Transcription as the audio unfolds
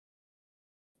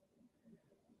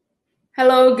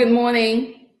Hello, good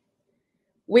morning.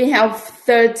 We have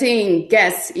 13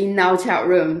 guests in our chat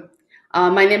room.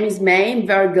 My name is May. I'm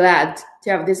very glad to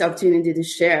have this opportunity to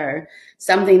share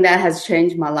something that has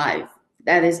changed my life.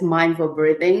 That is mindful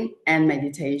breathing and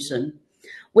meditation.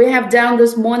 We have done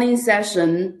this morning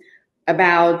session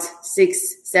about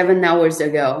 6-7 hours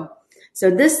ago.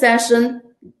 So this session,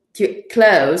 to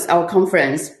close our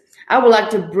conference, I would like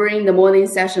to bring the morning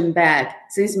session back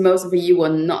since most of you were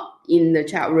not in the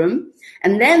chat room.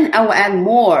 And then I will add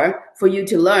more for you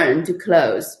to learn to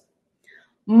close.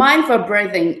 Mindful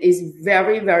breathing is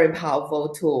very, very powerful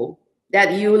tool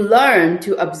that you learn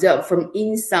to observe from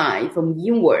inside, from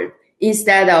inward,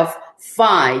 instead of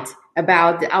fight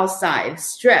about the outside,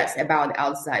 stress about the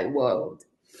outside world.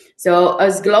 So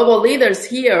as global leaders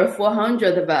here,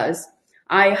 400 of us,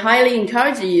 I highly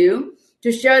encourage you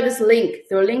to share this link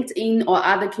through LinkedIn or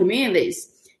other communities.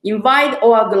 Invite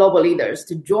all our global leaders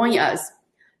to join us.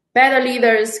 Better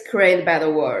leaders create a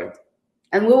better world.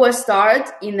 And we will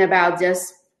start in about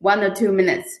just 1 or 2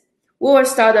 minutes. We will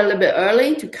start a little bit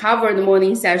early to cover the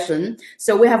morning session,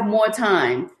 so we have more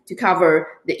time to cover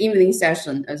the evening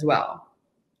session as well.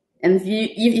 And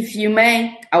if you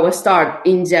may, I will start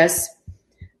in just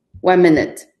 1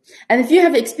 minute. And if you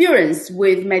have experience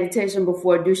with meditation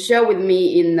before, do share with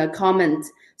me in the comment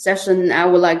session. I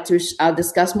would like to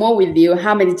discuss more with you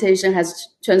how meditation has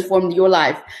transformed your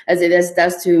life as it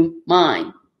does to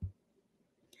mine.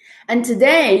 And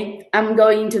today, I'm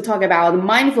going to talk about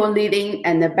mindful living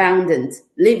and abundant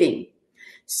living.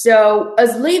 So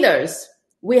as leaders,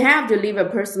 we have to live a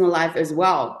personal life as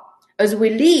well. As we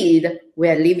lead, we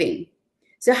are living.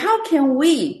 So how can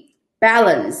we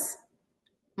balance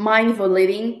mindful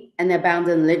living and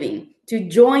abundant living to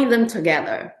join them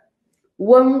together?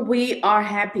 When we are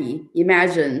happy,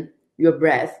 imagine your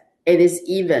breath, it is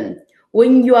even.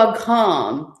 When you are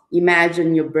calm,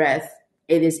 imagine your breath,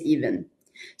 it is even.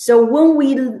 So when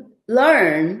we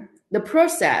learn the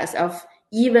process of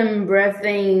even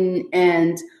breathing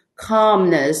and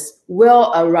calmness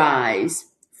will arise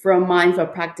from mindful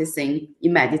practicing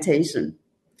in meditation.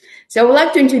 So I would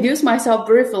like to introduce myself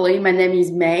briefly. My name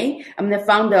is May. I'm the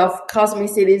founder of Cosmic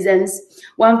Citizens,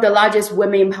 one of the largest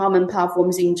women empowerment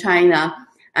platforms in China.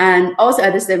 And also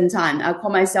at the same time, I call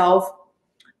myself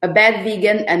a bad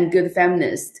vegan and good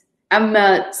feminist. I'm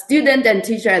a student and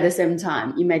teacher at the same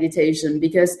time in meditation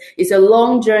because it's a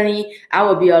long journey. I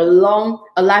will be a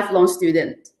lifelong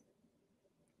student.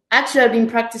 Actually, I've been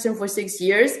practicing for 6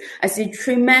 years. I see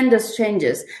tremendous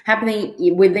changes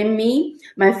happening within me,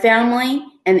 my family,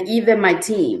 and even my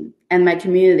team and my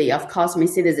community of Cosmic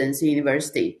Citizens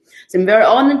University. So I'm very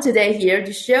honored today here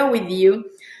to share with you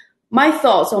my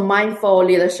thoughts on mindful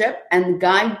leadership and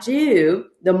guide you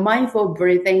the mindful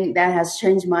breathing that has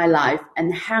changed my life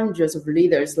and hundreds of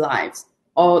leaders' lives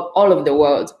all over the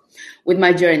world with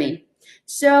my journey.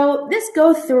 So let's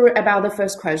go through about the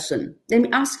first question. Let me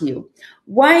ask you,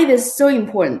 why it is so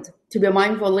important to be a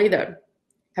mindful leader?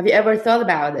 Have you ever thought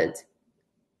about it?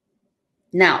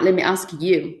 Now, let me ask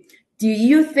you, do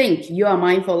you think you are a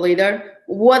mindful leader?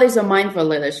 What is a mindful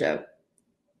leadership?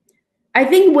 I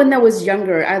think when I was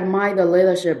younger, I admired the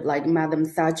leadership like Madam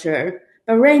Thatcher.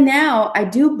 But right now, I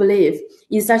do believe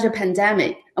in such a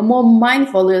pandemic, a more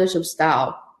mindful leadership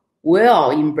style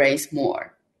will embrace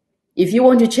more. If you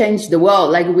want to change the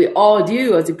world like we all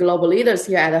do as global leaders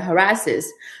here at Horasis,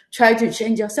 try to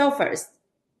change yourself first.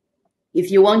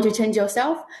 If you want to change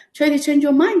yourself, try to change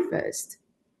your mind first.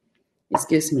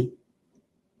 Excuse me.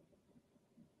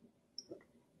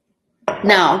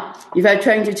 Now, if you're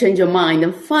trying to change your mind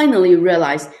and finally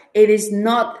realize it is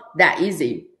not that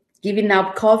easy, giving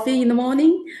up coffee in the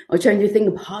morning or trying to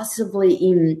think positively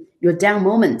in your down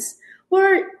moments,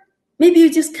 or maybe you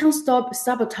just can't stop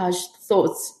sabotage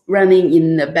thoughts running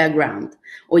in the background,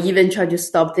 or even try to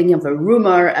stop thinking of a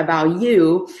rumor about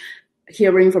you,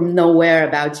 hearing from nowhere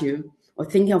about you, or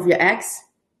thinking of your ex.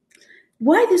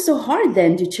 Why is it so hard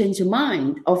then to change your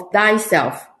mind of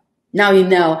thyself? Now you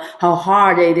know how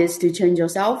hard it is to change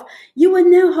yourself. You will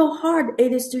know how hard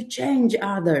it is to change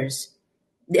others.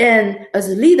 Then, as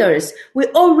leaders, we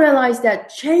all realize that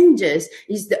changes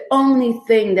is the only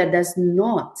thing that does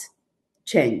not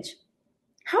change.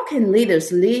 How can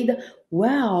leaders lead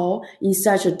well in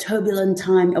such a turbulent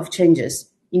time of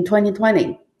changes in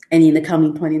 2020 and in the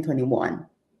coming 2021?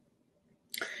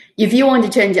 If you want to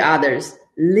change others,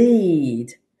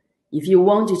 lead. If you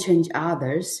want to change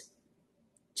others,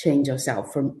 change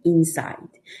yourself from inside.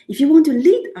 If you want to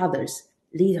lead others,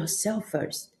 lead yourself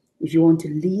first. If you want to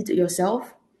lead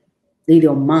yourself, lead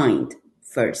your mind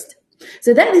first.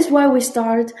 So that is why we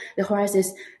start the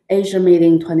Horasis Asia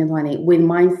Meeting 2020 with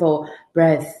mindful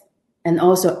breath and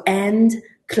also end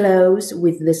close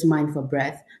with this mindful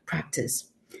breath practice.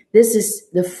 This is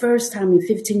the first time in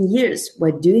 15 years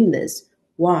we're doing this.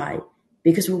 Why?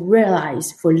 Because we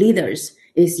realize for leaders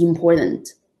it's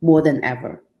important more than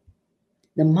ever.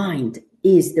 The mind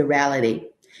is the reality.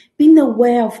 Being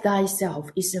aware of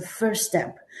thyself is the first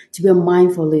step to be a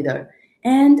mindful leader.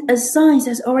 And as science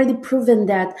has already proven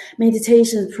that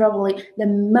meditation is probably the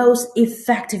most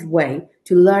effective way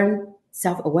to learn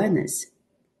self-awareness.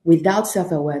 Without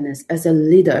self-awareness as a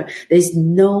leader, there is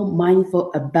no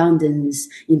mindful abundance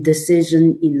in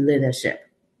decision in leadership.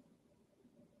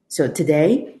 So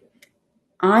today,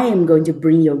 I am going to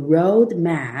bring you a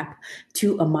roadmap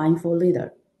to a mindful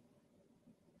leader.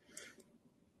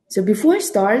 So before I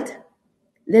start,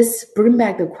 let's bring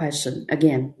back the question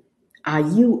again. Are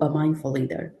you a mindful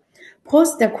leader?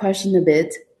 Pause that question a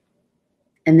bit,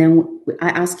 and then I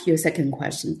ask you a second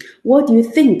question. What do you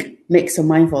think makes a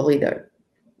mindful leader?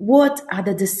 What are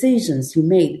the decisions you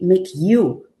make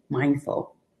you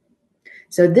mindful?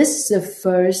 So this is the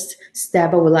first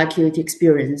step I would like you to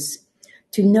experience,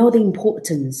 to know the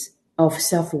importance of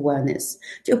self-awareness,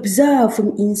 to observe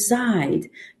from inside,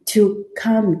 to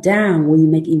calm down when you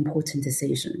make important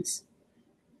decisions.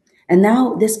 And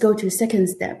now let's go to the second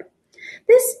step.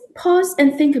 Let's pause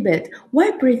and think a bit.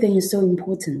 Why breathing is so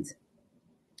important?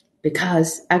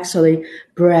 Because actually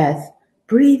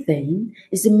breathing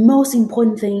is the most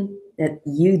important thing that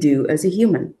you do as a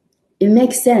human. It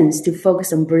makes sense to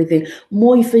focus on breathing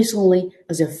more efficiently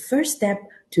as a first step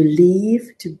to live,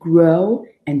 to grow,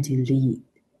 and to lead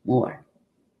more.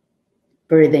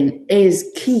 Breathing is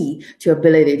key to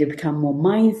ability to become more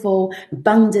mindful,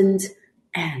 abundant,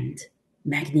 and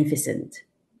magnificent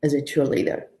as a true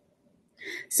leader.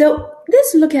 So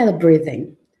let's look at the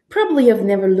breathing. Probably you've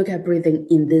never looked at breathing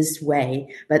in this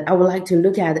way, but I would like to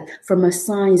look at it from a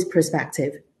science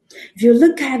perspective. If you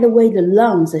look at the way the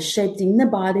lungs are shaped in the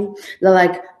body, they're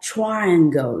like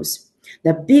triangles.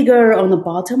 They're bigger on the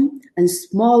bottom and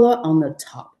smaller on the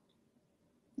top.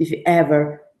 If you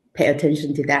ever pay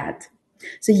attention to that.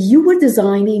 So you were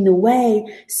designed in a way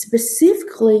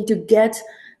specifically to get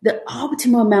the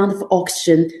optimal amount of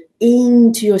oxygen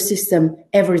into your system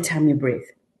every time you breathe.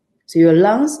 So your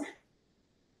lungs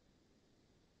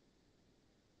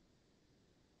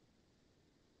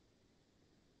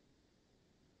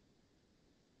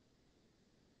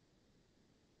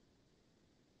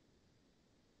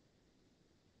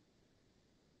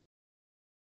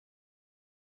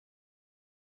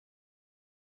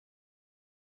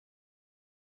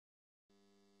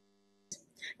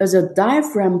as a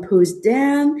diaphragm pulls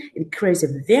down, it creates a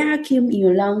vacuum in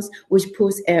your lungs which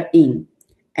pulls air in.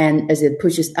 And as it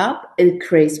pushes up, it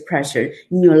creates pressure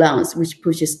in your lungs which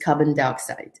pushes carbon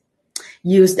dioxide.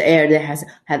 Use the air that has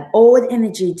had all the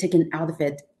energy taken out of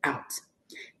it out.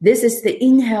 This is the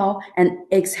inhale and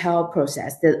exhale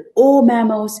process that all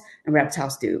mammals and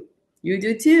reptiles do. You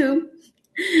do too.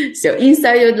 So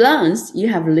inside your lungs, you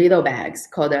have little bags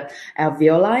called the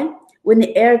alveoli. When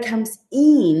the air comes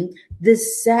in, the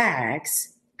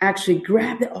sacs actually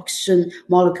grab the oxygen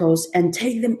molecules and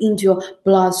take them into your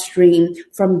bloodstream.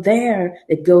 From there,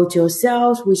 they go to your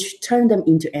cells, which turn them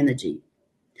into energy.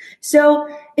 So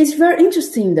it's very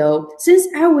interesting though. Since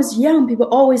I was young, people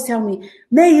always tell me,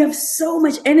 May, you have so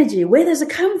much energy. Where does it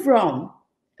come from?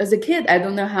 As a kid, I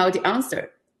don't know how to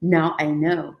answer. Now I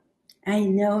know. I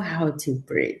know how to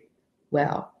breathe.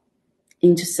 Well,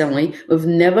 interestingly, we've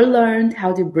never learned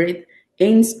how to breathe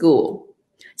in school.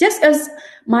 Just as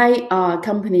my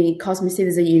company, Cosmic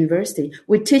Citizen University,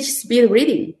 we teach speed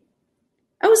reading.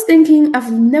 I was thinking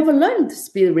I've never learned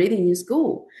speed reading in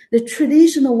school. The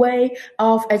traditional way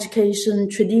of education,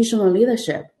 traditional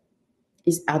leadership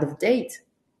is out of date.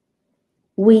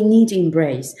 We need to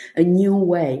embrace a new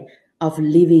way of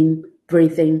living,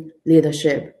 breathing,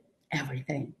 leadership,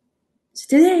 everything.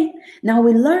 So today, now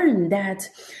we learn that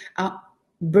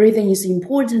breathing is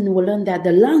important. We learn that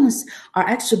the lungs are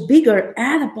actually bigger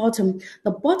at the bottom. The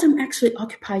bottom actually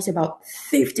occupies about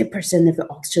 50% of the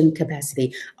oxygen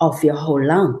capacity of your whole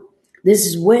lung. This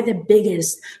is where the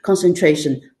biggest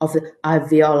concentration of the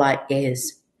alveoli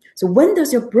is. So when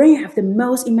does your brain have the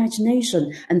most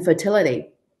imagination and fertility?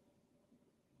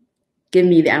 Give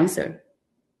me the answer.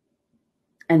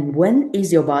 And when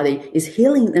is your body is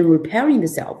healing and repairing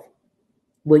itself?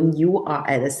 When you are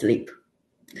at sleep.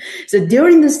 So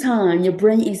during this time, your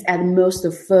brain is at most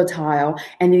fertile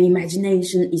and your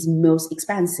imagination is most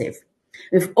expansive.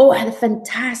 We've all had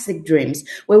fantastic dreams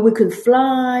where we could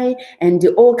fly and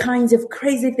do all kinds of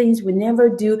crazy things we never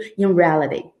do in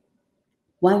reality.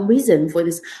 One reason for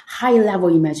this high level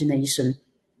imagination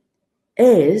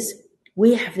is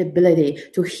We have the ability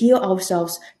to heal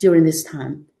ourselves during this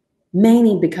time,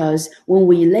 mainly because when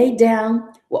we lay down,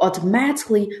 we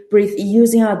automatically breathe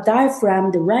using our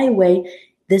diaphragm the right way.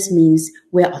 This means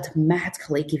we're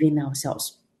automatically giving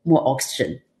ourselves more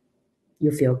oxygen.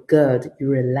 You feel good, you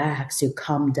relax, you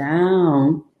calm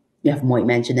down, you have more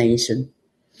imagination.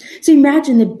 So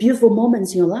imagine the beautiful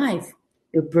moments in your life.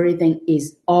 Your breathing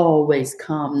is always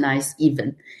calm, nice,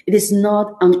 even. It is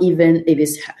not uneven, it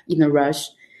is in a rush.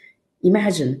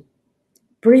 Imagine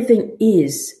breathing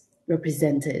is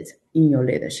represented in your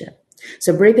leadership.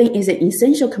 So breathing is an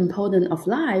essential component of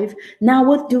life. Now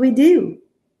what do?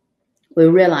 We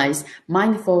realize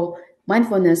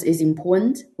mindfulness is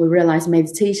important. We realize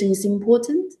meditation is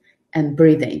important, and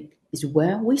breathing is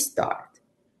where we start.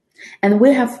 And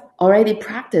we have already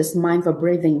practiced mindful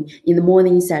breathing in the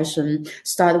morning session,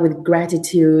 start with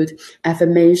gratitude,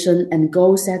 affirmation, and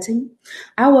goal setting.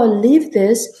 I will leave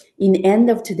this in the end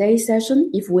of today's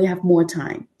session if we have more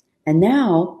time. And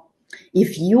now,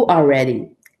 if you are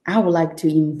ready, I would like to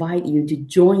invite you to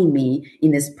join me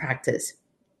in this practice.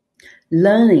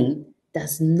 Learning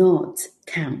does not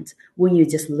count when you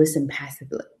just listen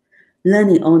passively.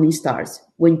 Learning only starts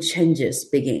when changes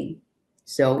begin.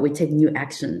 So we take new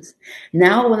actions.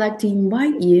 Now I would like to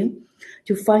invite you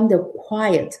to find a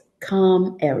quiet,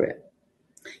 calm area.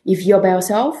 If you're by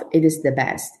yourself, it is the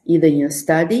best. Either in your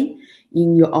study,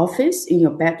 in your office, in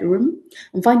your bedroom.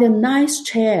 And find a nice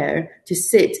chair to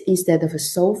sit instead of a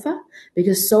sofa.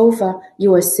 Because sofa,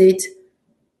 you will sit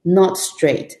not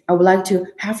straight. I would like to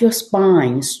have your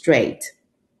spine straight.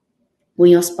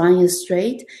 When your spine is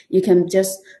straight, you can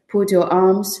just put your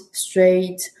arms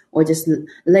straight or just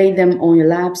lay them on your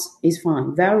laps. It's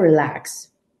fine. Very relaxed.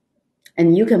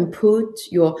 And you can put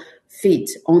your feet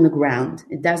on the ground.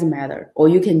 It doesn't matter. Or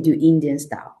you can do Indian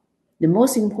style. The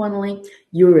most importantly,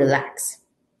 you relax.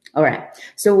 All right.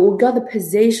 So we got the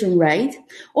position right.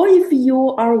 Or if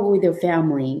you are with your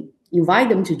family, invite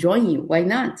them to join you. Why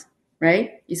not?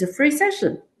 Right? It's a free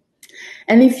session.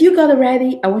 And if you got it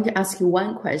ready, I want to ask you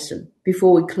one question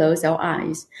before we close our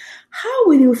eyes. How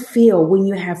will you feel when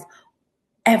you have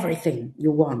everything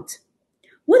you want?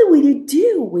 What will you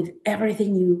do with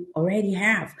everything you already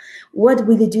have? What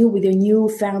will you do with your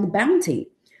newfound bounty?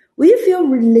 Will you feel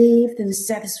relieved and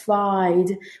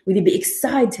satisfied? Will you be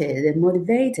excited and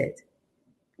motivated?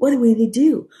 What will you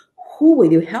do? Who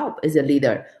will you help as a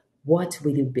leader? What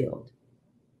will you build?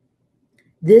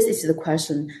 This is the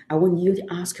question I want you to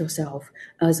ask yourself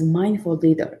as a mindful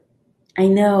leader. I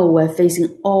know we're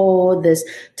facing all these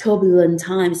turbulent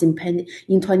times in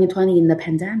 2020 in the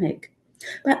pandemic,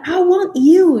 but I want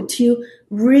you to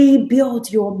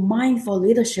rebuild your mindful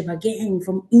leadership again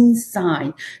from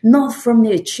inside, not from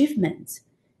the achievements.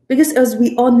 Because as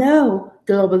we all know,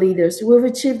 global leaders, we've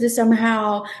achieved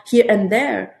somehow here and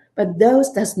there, but those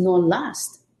does not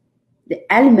last.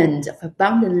 The element of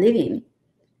abundant living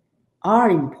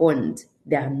are important.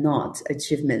 They are not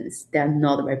achievements. They are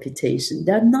not reputation.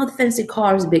 They are not fancy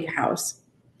cars, big house.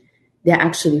 They are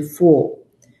actually 4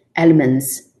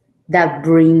 elements that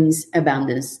brings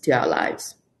abundance to our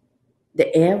lives.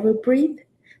 The air we breathe,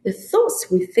 the thoughts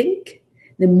we think,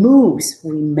 the moves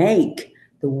we make,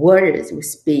 the words we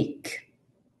speak.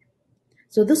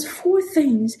 So those 4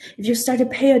 things, if you start to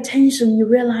pay attention, you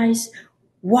realize,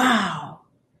 wow,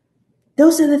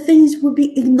 those are the things we'll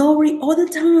be ignoring all the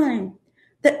time.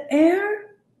 The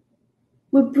air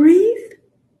we breathe.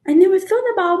 I never thought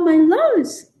about my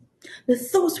lungs. The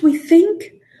thoughts we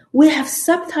think. We have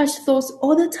sabotaged thoughts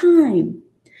all the time.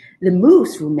 The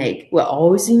moves we make. We're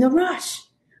always in a rush.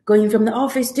 Going from the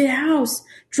office to the house.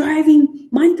 Driving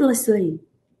mindlessly.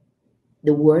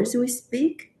 The words we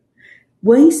speak.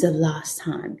 When's the last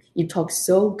time you talked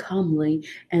so calmly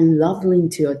and lovingly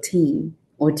to your team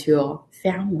or to your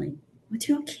family or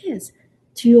to your kids,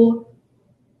 to your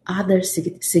other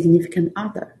significant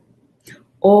other?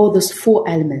 All those 4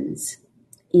 elements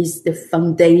is the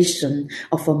foundation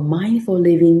of a mindful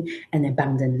living and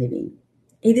abundant living.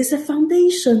 It is a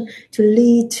foundation to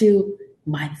lead to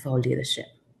mindful leadership.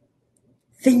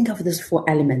 Think of those 4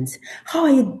 elements. How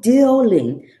are you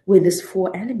dealing with these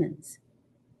 4 elements?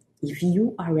 If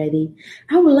you are ready,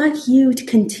 I would like you to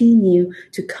continue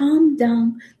to calm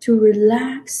down, to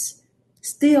relax.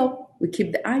 Still, we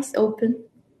keep the eyes open.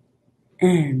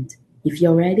 And if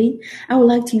you're ready, I would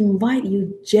like to invite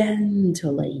you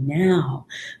gently now.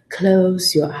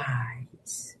 Close your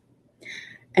eyes.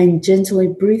 And gently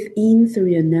breathe in through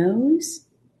your nose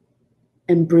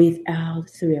and breathe out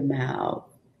through your mouth.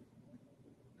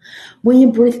 When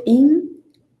you breathe in,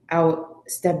 I'll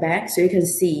step back so you can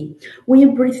see. When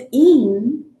you breathe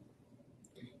in,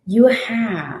 you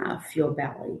have your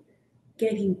belly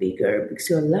getting bigger because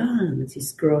your lungs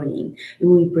is growing. And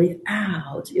when you breathe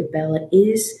out, your belly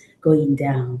is going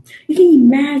down. You can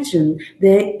imagine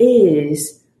there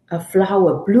is a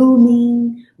flower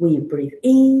blooming when you breathe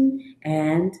in,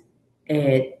 and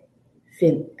it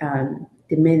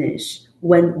diminish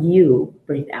when you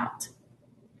breathe out.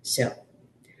 So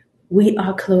we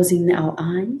are closing our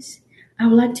eyes. I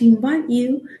would like to invite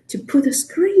you to put a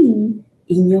screen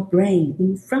in your brain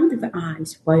in front of your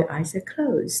eyes while your eyes are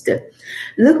closed.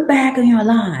 Look back on your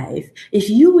life. If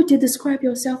you were to describe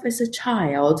yourself as a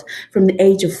child from the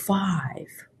age of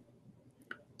 5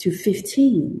 to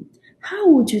 15, how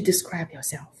would you describe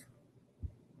yourself?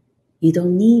 You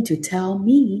don't need to tell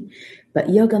me, but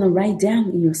you're going to write down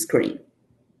in your screen.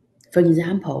 For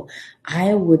example,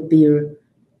 I would be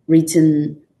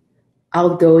written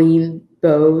outgoing,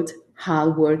 bold,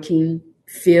 hardworking,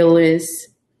 fearless,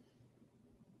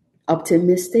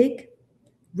 optimistic.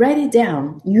 Write it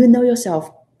down. You know yourself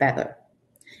better.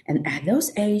 And at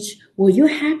those age, were you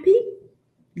happy?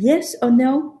 Yes or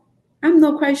no? I'm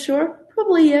not quite sure.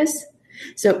 Probably yes.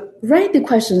 So write the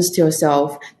questions to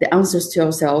yourself, the answers to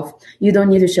yourself. You don't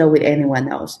need to share with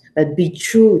anyone else, but be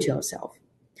true to yourself.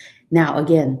 Now,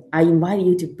 again, I invite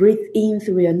you to breathe in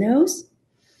through your nose.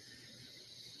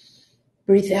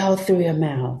 Breathe out through your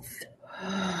mouth.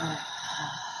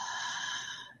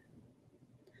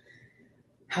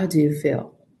 How do you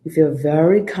feel? You feel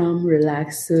very calm,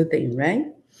 relaxed, soothing, right?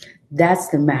 That's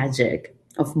the magic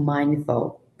of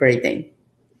mindful breathing.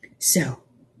 So,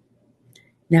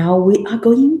 now we are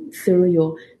going through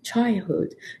your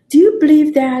childhood. Do you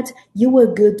believe that you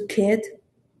were a good kid?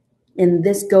 And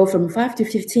this go from 5 to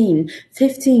 15,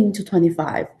 15 to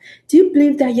 25. Do you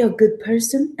believe that you're a good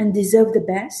person and deserve the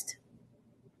best?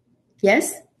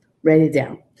 Yes? Write it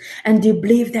down. And do you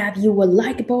believe that you were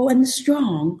likable and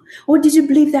strong? Or did you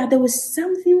believe that there was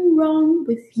something wrong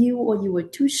with you, or you were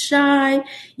too shy,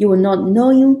 you were not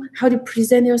knowing how to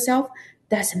present yourself?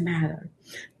 Doesn't matter.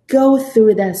 Go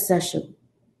through that session.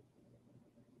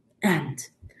 And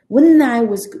when I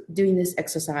was doing this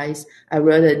exercise, I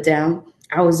wrote it down.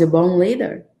 I was a born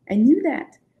leader. I knew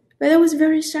that. But I was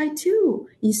very shy too,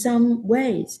 in some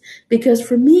ways. Because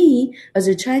for me, as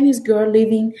a Chinese girl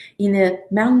living in a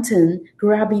mountain,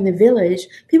 grew up in a village,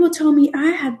 people told me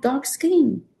I had dark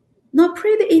skin, not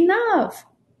pretty enough.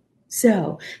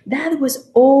 So that was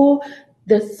all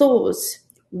the thoughts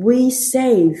we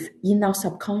save in our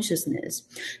subconsciousness.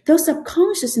 Those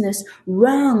subconsciousness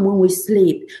run when we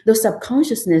sleep. Those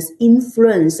subconsciousness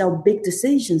influence our big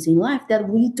decisions in life that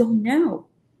we don't know.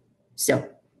 So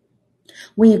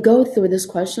when you go through these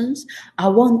questions, I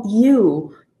want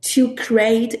you to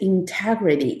create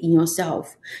integrity in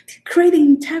yourself. To create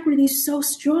integrity so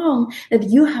strong that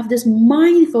you have this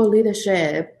mindful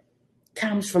leadership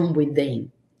comes from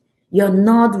within. You're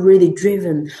not really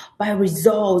driven by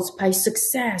results, by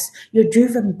success. You're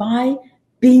driven by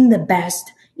being the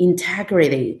best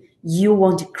integrity you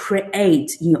want to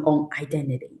create in your own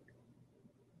identity.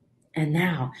 And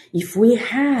now, if we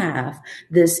have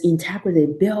this integrity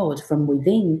built from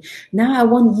within, now I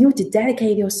want you to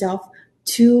dedicate yourself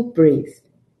to breathe.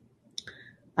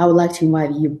 I would like to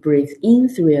invite you to breathe in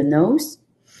through your nose.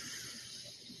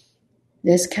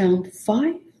 Let's count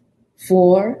 5,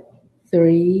 4,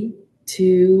 3,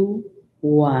 2,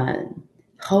 1.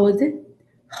 Hold it,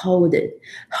 hold it.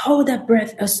 Hold that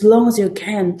breath as long as you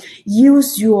can.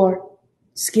 Use your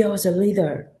skill as a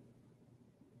leader.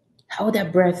 Hold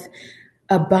that breath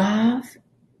above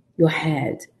your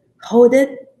head. Hold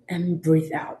it and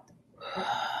breathe out.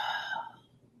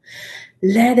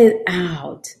 Let it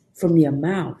out from your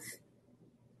mouth.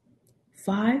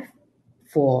 5,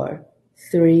 4,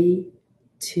 3,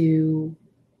 2,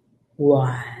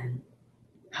 1.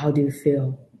 How do you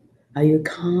feel? Are you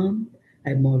calm?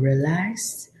 Are you more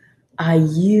relaxed? Are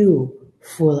you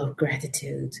full of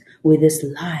gratitude with this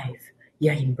life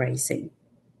you're embracing?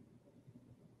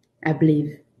 I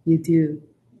believe you do.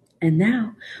 And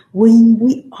now, when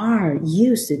we are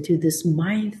used to this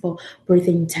mindful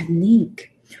breathing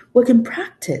technique, we can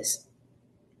practice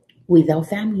with our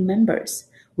family members,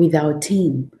 with our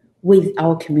team, with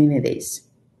our communities.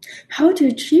 How to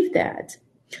achieve that?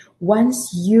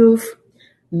 Once you've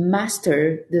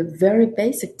mastered the very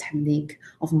basic technique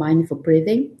of mindful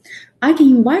breathing, I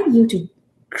can invite you to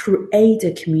create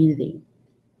a community.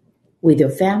 With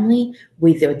your family,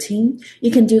 with your team,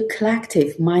 you can do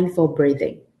collective mindful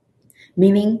breathing,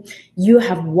 meaning you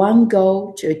have one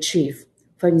goal to achieve.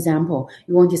 For example,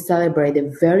 you want to celebrate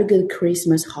a very good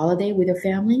Christmas holiday with your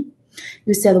family.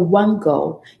 You set one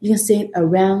goal. You can sit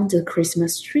around the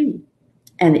Christmas tree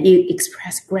and you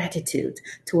express gratitude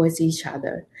towards each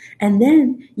other. And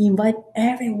then invite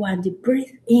everyone to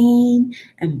breathe in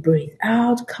and breathe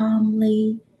out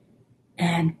calmly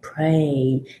and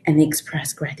pray and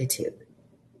express gratitude.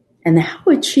 And how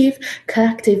achieve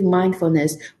collective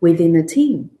mindfulness within a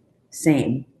team?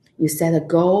 Same. You set a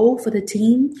goal for the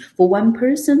team, for one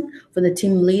person, for the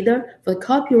team leader, for the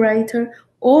copywriter,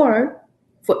 or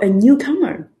for a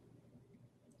newcomer.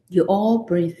 You all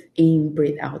breathe in,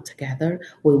 breathe out together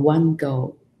with one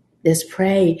goal. Let's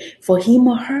pray for him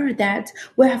or her that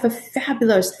will have a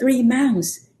fabulous 3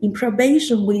 months in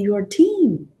probation with your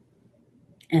team.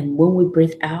 And when we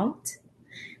breathe out,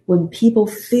 when people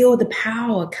feel the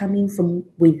power coming from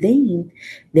within,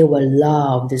 they will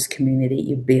love this community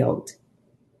you build.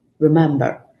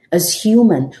 Remember, as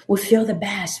human, we feel the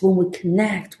best when we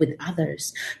connect with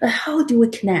others. But how do we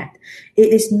connect?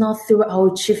 It is not through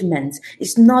our achievements.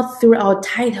 It's not through our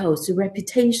titles,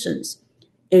 reputations.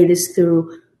 It is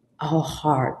through our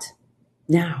heart.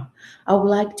 Now, I would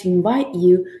like to invite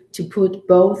you to put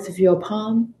both of your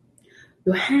palm,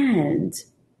 your hand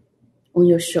on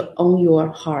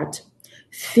your heart.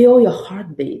 Feel your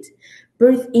heartbeat.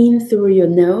 Breathe in through your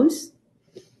nose.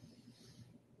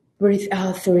 Breathe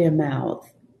out through your mouth.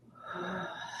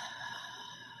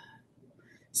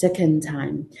 Second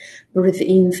time. Breathe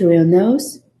in through your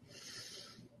nose.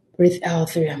 Breathe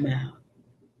out through your mouth.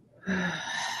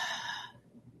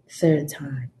 Third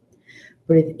time.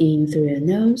 Breathe in through your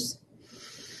nose.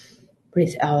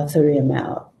 Breathe out through your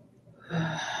mouth.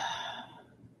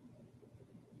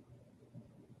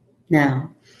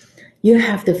 Now, you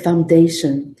have the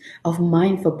foundation of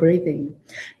mindful breathing.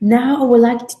 Now I would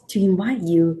like to invite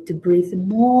you to breathe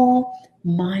more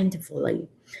mindfully.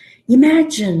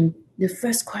 Imagine the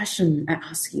first question I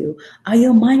ask you, are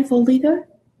you a mindful leader?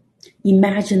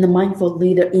 Imagine the mindful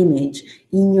leader image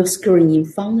in your screen in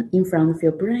front of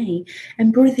your brain,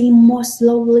 and breathe in more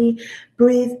slowly,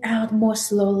 breathe out more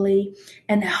slowly,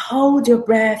 and hold your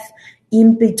breath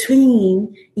in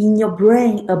between in your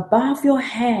brain above your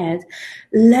head.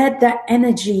 Let that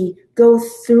energy go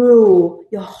through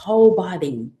your whole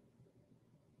body.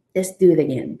 Let's do it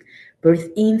again.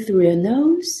 Breathe in through your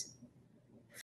nose.